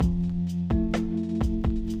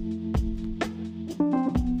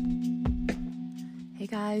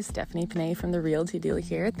guys, Stephanie Panay from The Realty Deal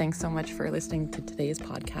here. Thanks so much for listening to today's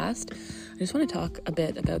podcast. I just want to talk a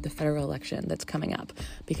bit about the federal election that's coming up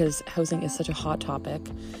because housing is such a hot topic,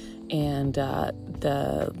 and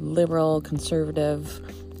the Liberal, Conservative,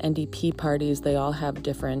 NDP parties, they all have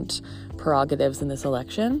different prerogatives in this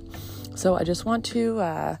election. So I just want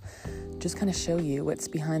to just kind of show you what's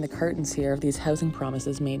behind the curtains here of these housing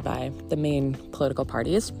promises made by the main political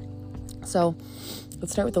parties. So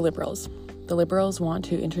let's start with the Liberals. The Liberals want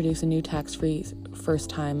to introduce a new tax-free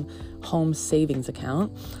first-time home savings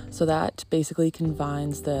account. So that basically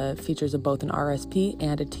combines the features of both an RSP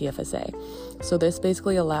and a TFSA. So this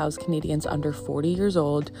basically allows Canadians under 40 years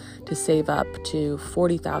old to save up to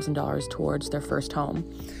 $40,000 towards their first home.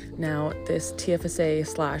 Now, this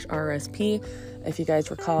TFSA/RSP, if you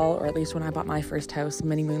guys recall, or at least when I bought my first house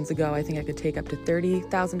many moons ago, I think I could take up to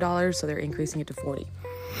 $30,000, so they're increasing it to $40,000.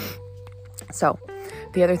 So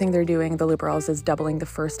the other thing they're doing, the Liberals, is doubling the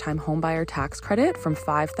first-time homebuyer tax credit from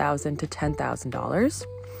 $5,000 to $10,000.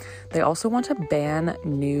 They also want to ban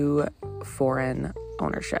new foreign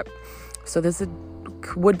ownership. So this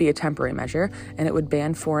would be a temporary measure, and it would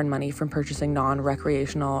ban foreign money from purchasing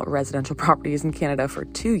non-recreational residential properties in Canada for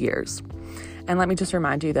 2 years. And let me just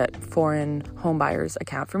remind you that foreign homebuyers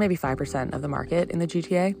account for maybe 5% of the market in the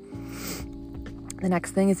GTA. The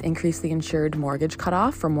next thing is increase the insured mortgage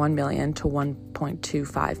cutoff from $1 million to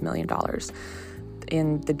 $1.25 million.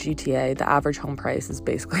 In the GTA, the average home price is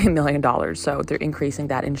basically $1 million, so they're increasing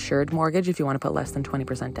that insured mortgage if you want to put less than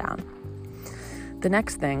 20% down. The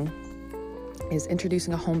next thing is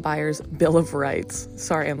introducing a home buyer's Bill of Rights.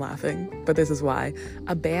 Sorry, I'm laughing, but this is why.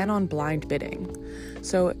 A ban on blind bidding.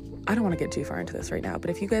 So I don't want to get too far into this right now,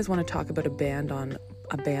 but if you guys want to talk about a ban on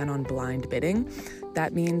blind bidding,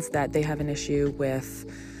 that means that they have an issue with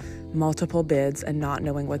multiple bids and not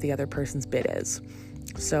knowing what the other person's bid is.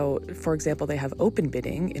 So, for example, they have open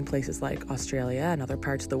bidding in places like Australia and other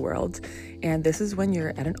parts of the world. And this is when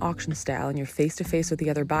you're at an auction style and you're face-to-face with the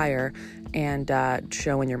other buyer and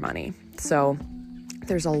showing your money. So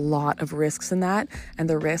there's a lot of risks in that, and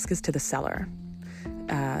the risk is to the seller.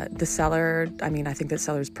 I think that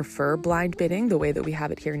sellers prefer blind bidding the way that we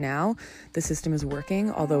have it here now. The system is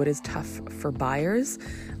working, although it is tough for buyers.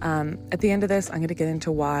 At the end of this, I'm going to get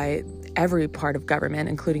into why every part of government,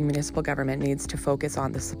 including municipal government, needs to focus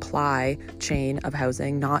on the supply chain of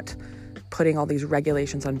housing, not putting all these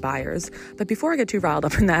regulations on buyers. But before I get too riled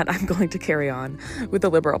up in that, I'm going to carry on with the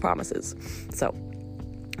Liberal promises. So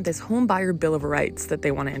this home buyer Bill of Rights that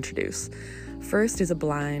they want to introduce. First is a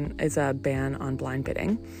ban on blind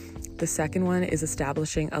bidding. The second one is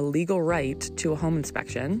establishing a legal right to a home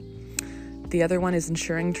inspection. The other one is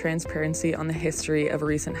ensuring transparency on the history of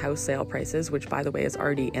recent house sale prices, which, by the way, is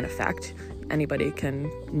already in effect. Anybody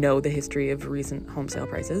can know the history of recent home sale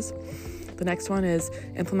prices. The next one is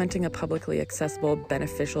implementing a publicly accessible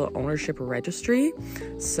beneficial ownership registry,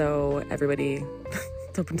 so everybody,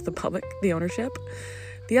 it's open to the public, the ownership.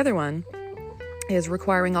 The other one is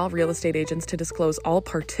requiring all real estate agents to disclose all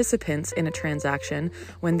participants in a transaction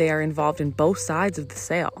when they are involved in both sides of the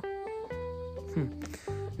sale.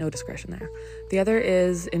 No discretion there. The other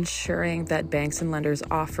is ensuring that banks and lenders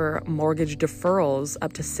offer mortgage deferrals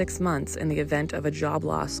up to 6 months in the event of a job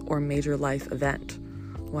loss or major life event.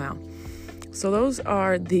 Wow. So those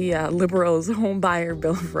are the Liberals' home buyer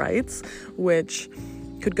Bill of Rights, which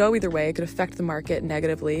could go either way. It could affect the market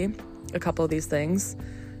negatively, a couple of these things.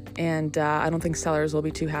 And I don't think sellers will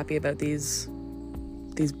be too happy about these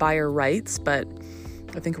buyer rights, but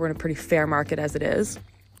I think we're in a pretty fair market as it is.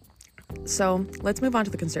 So let's move on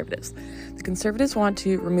to the Conservatives. The Conservatives want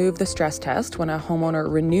to remove the stress test when a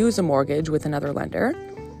homeowner renews a mortgage with another lender.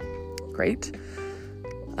 Great.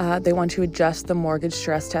 They want to adjust the mortgage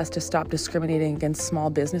stress test to stop discriminating against small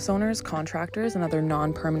business owners, contractors, and other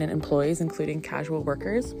non-permanent employees, including casual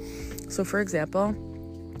workers. So, for example,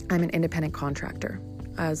 I'm an independent contractor.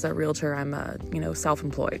 As a realtor, I'm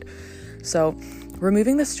self-employed. So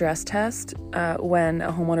removing the stress test when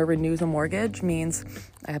a homeowner renews a mortgage means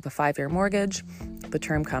I have a 5-year mortgage, the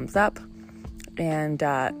term comes up, and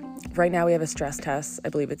right now we have a stress test. I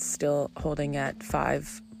believe it's still holding at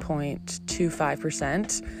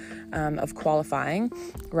 5.25% of qualifying,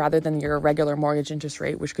 rather than your regular mortgage interest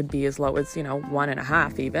rate, which could be as low as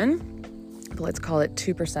 1.5 even. But let's call it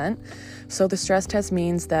 2%. So the stress test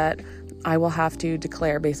means that I will have to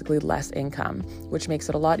declare basically less income, which makes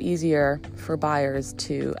it a lot easier for buyers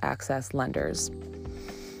to access lenders.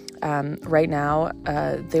 Right now,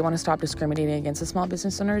 they want to stop discriminating against the small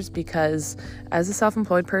business owners because as a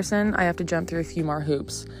self-employed person, I have to jump through a few more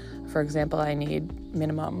hoops. For example, I need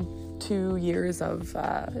minimum 2 years of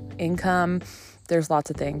income. There's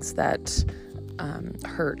lots of things that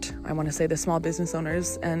hurt, I want to say, the small business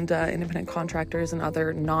owners and independent contractors and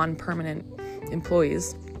other non-permanent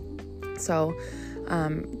employees. So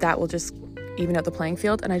that will just even out the playing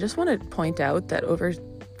field. And I just want to point out that over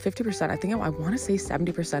 50%, I want to say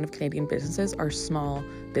 70% of Canadian businesses are small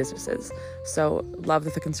businesses. So love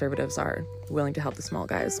that the Conservatives are willing to help the small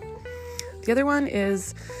guys. The other one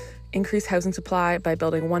is increase housing supply by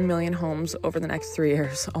building 1 million homes over the next 3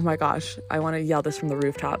 years. Oh my gosh, I want to yell this from the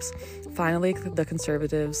rooftops. Finally, the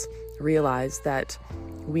Conservatives realize that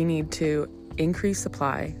we need to increase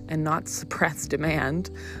supply and not suppress demand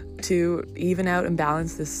to even out and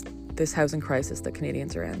balance this housing crisis that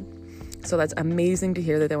Canadians are in. So that's amazing to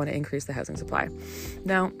hear that they want to increase the housing supply.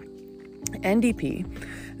 Now, NDP,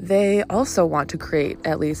 they also want to create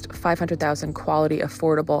at least 500,000 quality,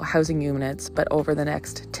 affordable housing units, but over the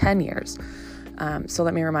next 10 years. So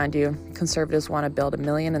let me remind you, Conservatives want to build 1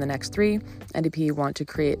 million in the next 3. NDP want to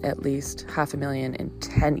create at least 500,000 in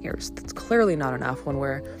 10 years. That's clearly not enough when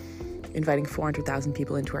we're inviting 400,000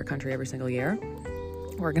 people into our country every single year.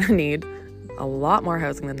 We're going to need a lot more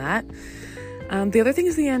housing than that. The other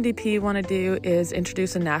things the NDP want to do is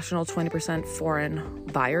introduce a national 20% foreign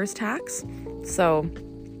buyers tax. So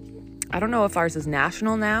I don't know if ours is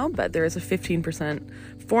national now, but there is a 15%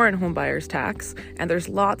 foreign home buyers tax, and there's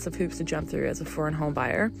lots of hoops to jump through as a foreign home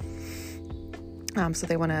buyer. So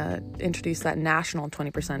they want to introduce that national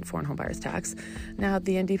 20% foreign home buyers tax. Now,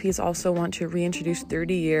 the NDPs also want to reintroduce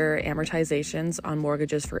 30-year amortizations on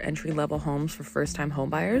mortgages for entry-level homes for first-time home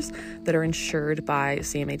buyers that are insured by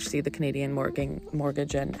CMHC, the Canadian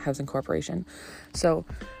Mortgage and Housing Corporation. So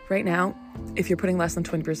right now, if you're putting less than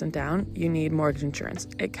 20% down, you need mortgage insurance.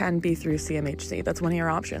 It can be through CMHC. That's one of your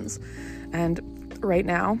options. And right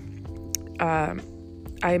now,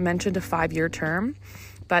 I mentioned a 5-year term,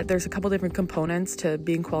 but there's a couple different components to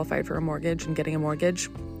being qualified for a mortgage and getting a mortgage.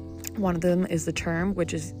 One of them is the term,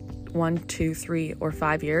 which is 1, 2, 3, or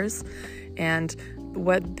 5 years. And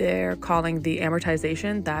what they're calling the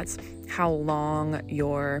amortization, that's how long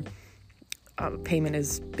your payment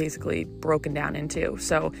is basically broken down into.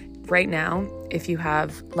 So right now, if you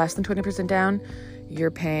have less than 20% down, you're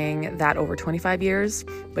paying that over 25 years.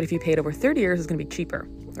 But if you paid over 30 years, it's going to be cheaper.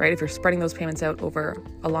 Right? If you're spreading those payments out over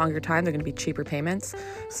a longer time, they're going to be cheaper payments.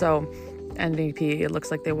 So NDP, it looks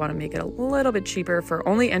like they want to make it a little bit cheaper for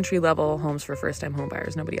only entry-level homes for first-time home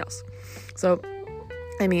buyers, nobody else. So,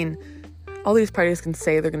 I mean, all these parties can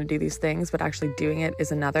say they're going to do these things, but actually doing it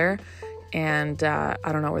is another. And I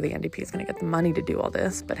don't know where the NDP is going to get the money to do all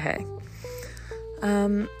this, but hey.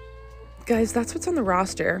 Guys, that's what's on the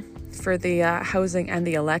roster for the housing and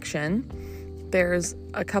the election. There's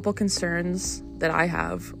a couple concerns that I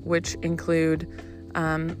have, which include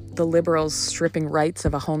the Liberals stripping rights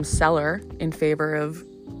of a home seller in favor of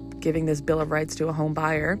giving this Bill of Rights to a home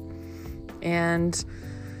buyer. And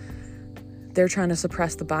they're trying to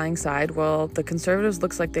suppress the buying side. Well, the Conservatives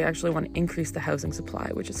looks like they actually want to increase the housing supply,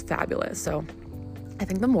 which is fabulous. So I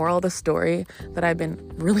think the moral of the story that I've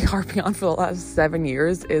been really harping on for the last 7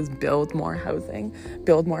 years is build more housing.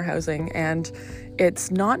 And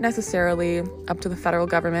it's not necessarily up to the federal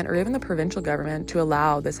government or even the provincial government to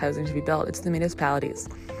allow this housing to be built. It's the municipalities.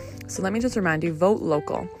 So let me just remind you, vote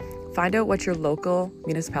local. Find out what your local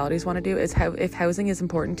municipalities want to do. If housing is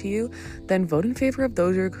important to you, then vote in favor of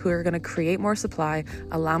those who are going to create more supply,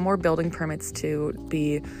 allow more building permits to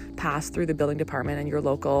be passed through the building department in your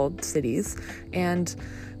local cities. And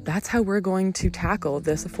that's how we're going to tackle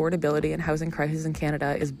this affordability and housing crisis in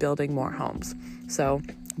Canada, is building more homes. So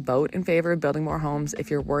vote in favor of building more homes if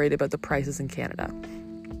you're worried about the prices in Canada.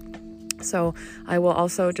 So I will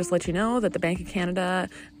also just let you know that the Bank of Canada,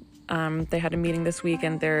 they had a meeting this week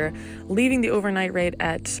and they're leaving the overnight rate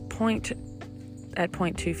at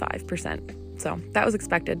 0.25%. So that was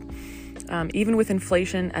expected. Even with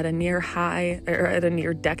inflation at a near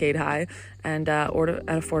decade high and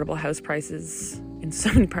affordable house prices in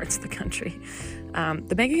so many parts of the country.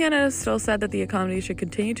 The Bank of Canada still said that the economy should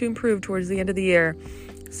continue to improve towards the end of the year.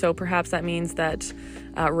 So perhaps that means that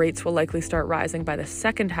rates will likely start rising by the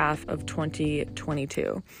second half of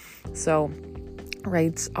 2022. So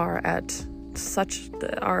rates are at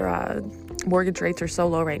our mortgage rates are so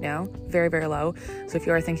low right now, very, very low. So if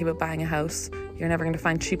you are thinking about buying a house, you're never going to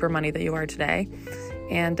find cheaper money than you are today.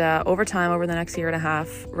 And over time, over the next year and a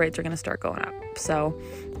half, rates are going to start going up. So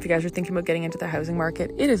if you guys are thinking about getting into the housing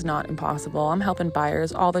market, it is not impossible. I'm helping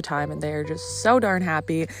buyers all the time and they're just so darn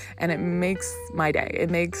happy, and it makes my day.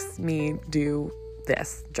 It makes me do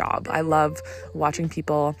this job. I love watching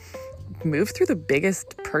people move through the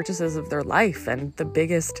biggest purchases of their life and the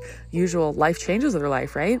biggest usual life changes of their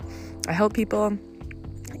life, right? I help people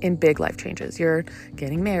in big life changes. You're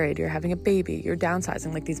getting married, you're having a baby, you're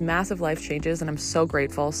downsizing, like these massive life changes, and I'm so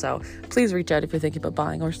grateful. So please reach out if you're thinking about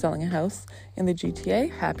buying or selling a house in the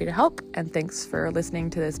GTA. Happy to help, and thanks for listening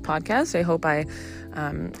to this podcast. I hope I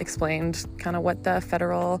explained kind of what the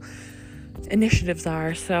federal initiatives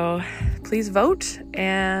are. So please vote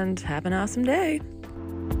and have an awesome day.